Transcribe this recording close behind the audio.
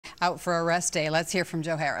out for a rest day. Let's hear from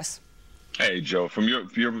Joe Harris. Hey, Joe, from your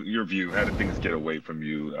view, how did things get away from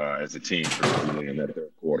you as a team, particularly in that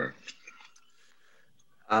third quarter?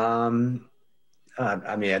 I mean,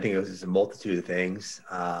 I think it was just a multitude of things.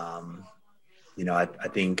 I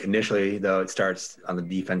think initially, though, it starts on the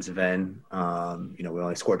defensive end. We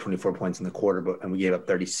only scored 24 points in the quarter, and we gave up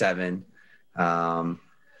 37. A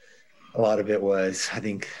lot of it was, I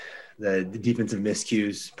think, the defensive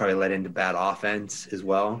miscues probably led into bad offense as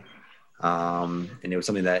well. And it was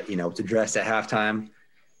something that, was addressed at halftime.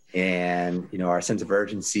 And, our sense of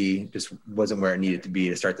urgency just wasn't where it needed to be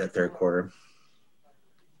to start that third quarter.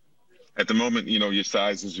 At the moment, your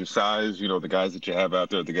size is your size, the guys that you have out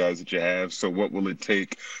there, the guys that you have. So what will it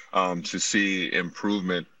take to see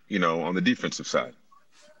improvement, on the defensive side?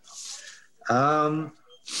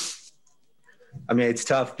 I mean, it's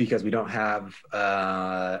tough because we don't have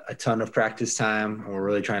a ton of practice time, and we're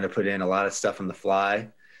really trying to put in a lot of stuff on the fly.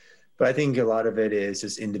 But I think a lot of it is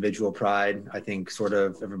just individual pride. I think sort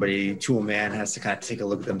of everybody, tool man, has to kind of take a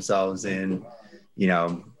look at themselves and,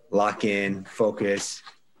 lock in, focus,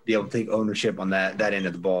 be able to take ownership on that end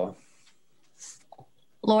of the ball.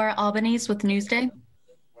 Laura Albanese with Newsday.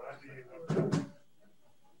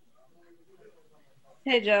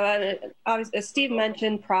 Hey, Joe. Obviously, as Steve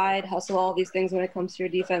mentioned, pride, hustle, all these things when it comes to your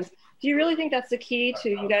defense. Do you really think that's the key to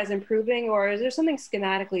you guys improving, or is there something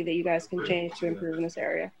schematically that you guys can change to improve in this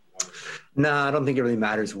area? No, I don't think it really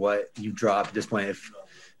matters what you drop at this point. If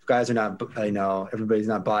guys are not, everybody's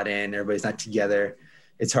not bought in, everybody's not together,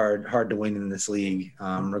 it's hard to win in this league,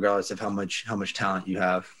 regardless of how much talent you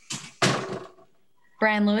have.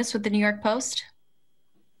 Brian Lewis with the New York Post.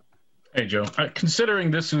 Hey, Joe.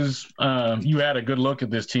 Considering this is you had a good look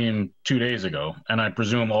at this team 2 days ago, and I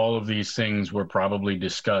presume all of these things were probably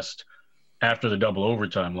discussed after the double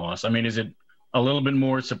overtime loss. I mean, is it a little bit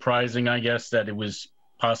more surprising, I guess, that it was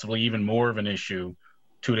possibly even more of an issue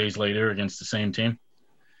 2 days later against the same team?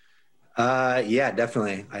 Yeah,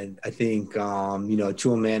 definitely. I think,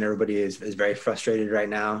 tool man, everybody is very frustrated right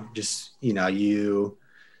now. Just,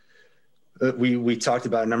 we talked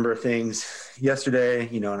about a number of things yesterday,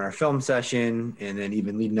 in our film session, and then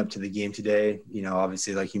even leading up to the game today.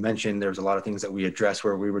 Obviously, like you mentioned, there was a lot of things that we addressed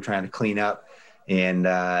where we were trying to clean up, and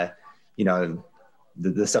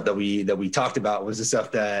the stuff that we talked about was the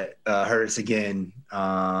stuff that hurt us again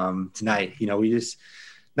tonight. We just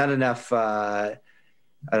not enough.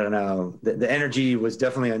 I don't know. The energy was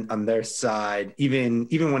definitely on their side, even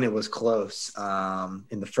when it was close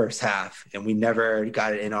in the first half, and we never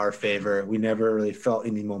got it in our favor. We never really felt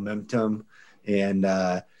any momentum, and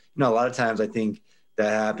a lot of times I think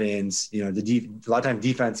that happens. A lot of times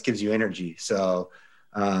defense gives you energy. So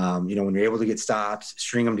when you're able to get stops,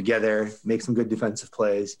 string them together, make some good defensive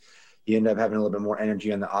plays, you end up having a little bit more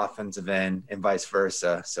energy on the offensive end, and vice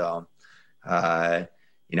versa. So.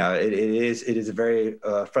 It is a very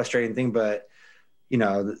frustrating thing, but we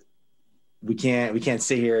can't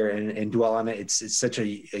sit here and dwell on it. It's such a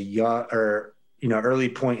young early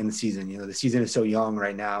point in the season. The season is so young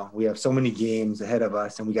right now. We have so many games ahead of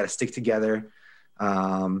us, and we got to stick together.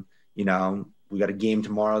 We got a game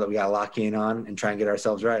tomorrow that we got to lock in on and try and get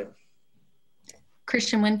ourselves right.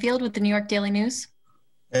 Christian Winfield with the New York Daily News.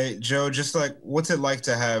 Hey, Joe, just what's it like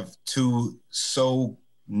to have two so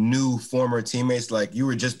new former teammates? Like, you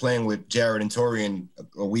were just playing with Jared and Torian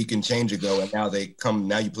a week and change ago, and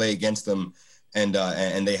now you play against them, and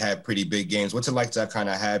they have pretty big games. What's it like to kind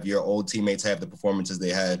of have your old teammates have the performances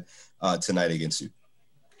they had tonight against you?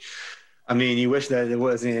 I mean, you wish that it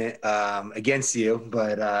wasn't against you,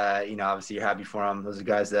 but obviously you're happy for them. Those are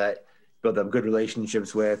guys that build up good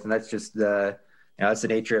relationships with, and that's just that's the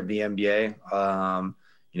nature of the NBA.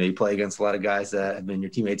 You play against a lot of guys that have been your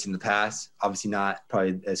teammates in the past. Obviously not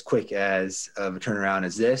probably as quick as of a turnaround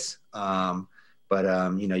as this. But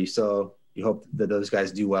you hope that those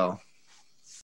guys do well.